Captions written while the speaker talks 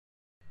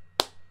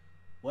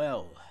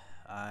Well,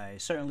 I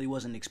certainly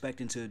wasn't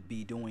expecting to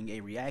be doing a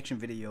reaction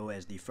video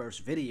as the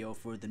first video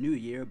for the new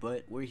year,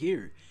 but we're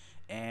here,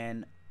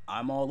 and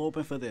I'm all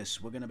open for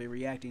this. We're going to be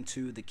reacting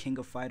to the King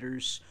of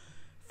Fighters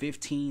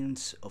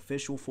 15's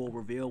official full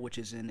reveal, which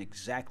is in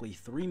exactly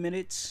 3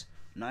 minutes,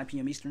 9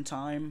 p.m. Eastern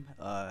Time,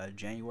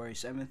 January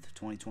 7th,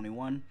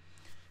 2021.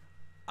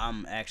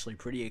 I'm actually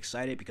pretty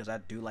excited because I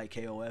do like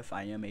KOF.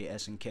 I am a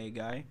SNK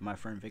guy. My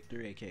friend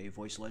Victor, aka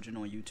Voice Legend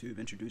on YouTube,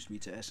 introduced me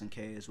to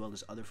SNK as well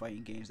as other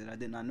fighting games that I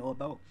did not know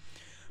about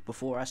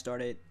before I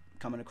started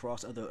coming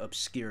across other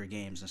obscure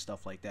games and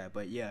stuff like that.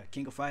 But yeah,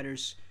 King of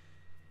Fighters,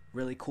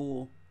 really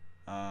cool.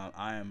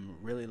 I am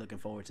really looking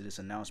forward to this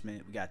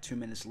announcement. We got 2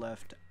 minutes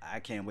left.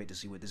 I can't wait to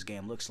see what this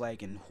game looks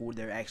like and who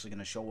they're actually going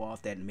to show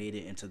off that made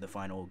it into the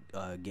final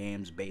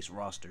game's base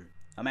roster.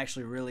 I'm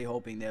actually really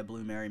hoping that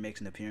Blue Mary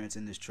makes an appearance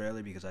in this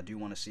trailer because I do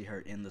want to see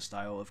her in the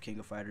style of King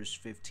of Fighters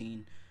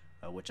 15,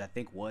 which I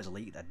think was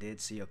leaked. I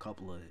did see a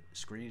couple of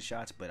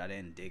screenshots, but I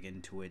didn't dig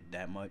into it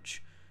that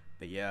much.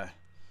 But yeah,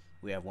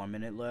 we have 1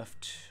 minute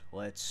left.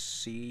 Let's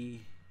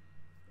see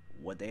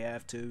what they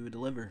have to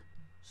deliver.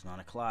 It's 9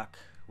 o'clock.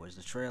 Where's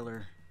the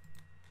trailer?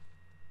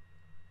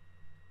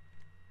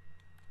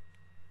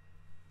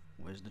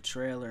 Where's the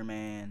trailer,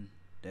 man?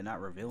 They're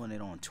not revealing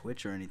it on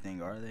Twitch or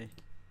anything, are they?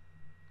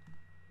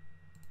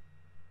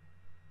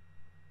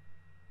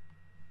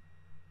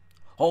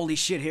 Holy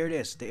shit, here it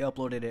is. They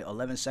uploaded it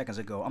 11 seconds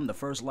ago. I'm the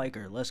first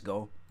liker. Let's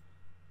go.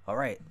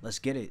 Alright, let's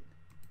get it.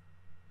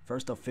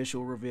 First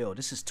official reveal.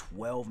 This is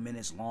 12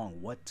 minutes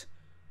long. What?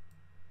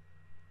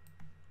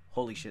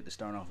 Holy shit, they're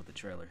starting off with the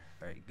trailer.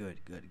 Alright, good.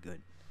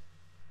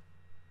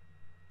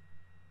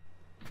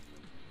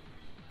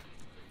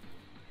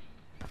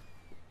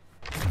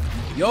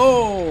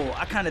 Yo,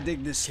 I kind of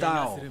dig this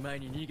style.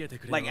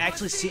 Like,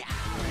 actually seeing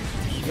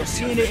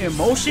it in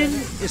motion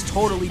is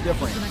totally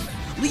different.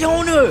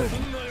 Leona!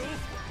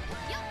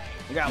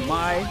 We got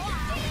Mai.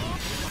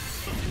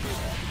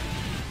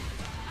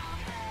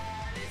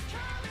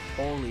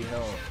 Holy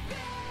hell.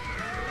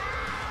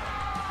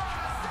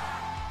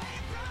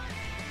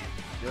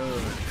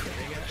 Dude.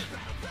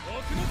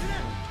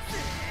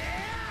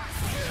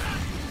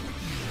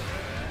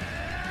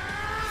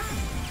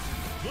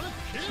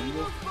 King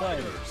of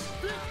Fighters.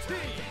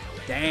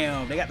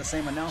 Damn, they got the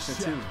same announcer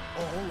too.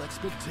 All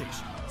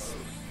expectations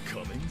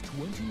coming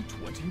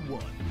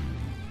 2021.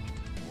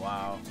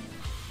 Wow.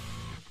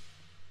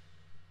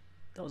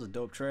 That was a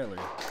dope trailer.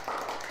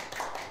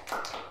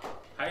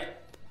 はい、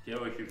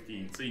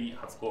KOF15 ついに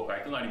初公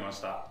開となりま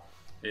した。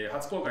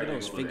初公開とい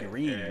うことで、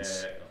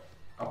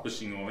アップ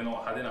シング多めの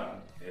派手な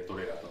ト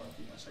レーラーとなっ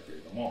ていましたけれ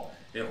ども、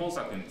本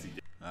作につい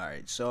て。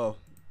Alright, so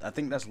I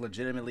think that's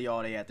legitimately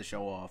all they had to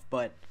show off,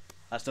 but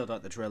I still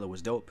thought the trailer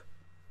was dope.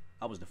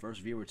 I was the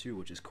first viewer too,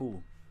 which is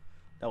cool.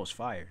 That was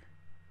fire.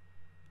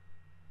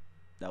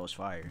 That was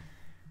fire.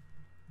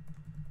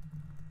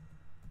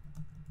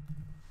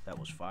 That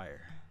was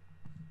fire.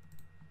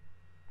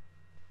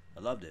 I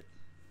loved it.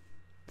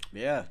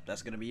 Yeah,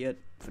 that's gonna be it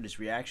for this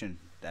reaction.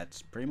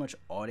 That's pretty much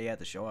all they had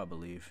to show, I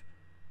believe.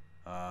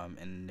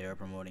 And they're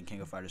promoting King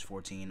of Fighters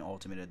 14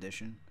 Ultimate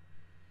Edition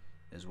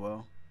as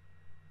well,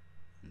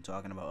 and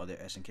talking about other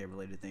SNK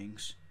related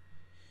things,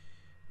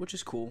 which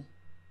is cool.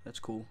 That's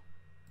cool.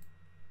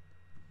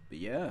 But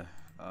yeah,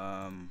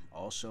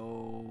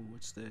 also,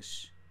 what's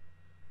this?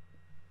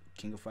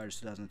 King of Fighters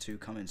 2002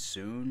 coming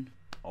soon.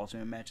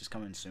 Ultimate match is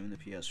coming soon to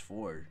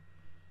PS4.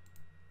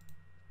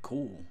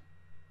 Cool.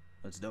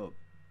 That's dope.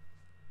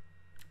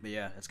 But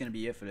yeah, that's gonna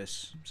be it for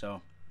this.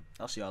 So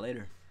I'll see y'all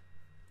later.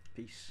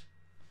 Peace.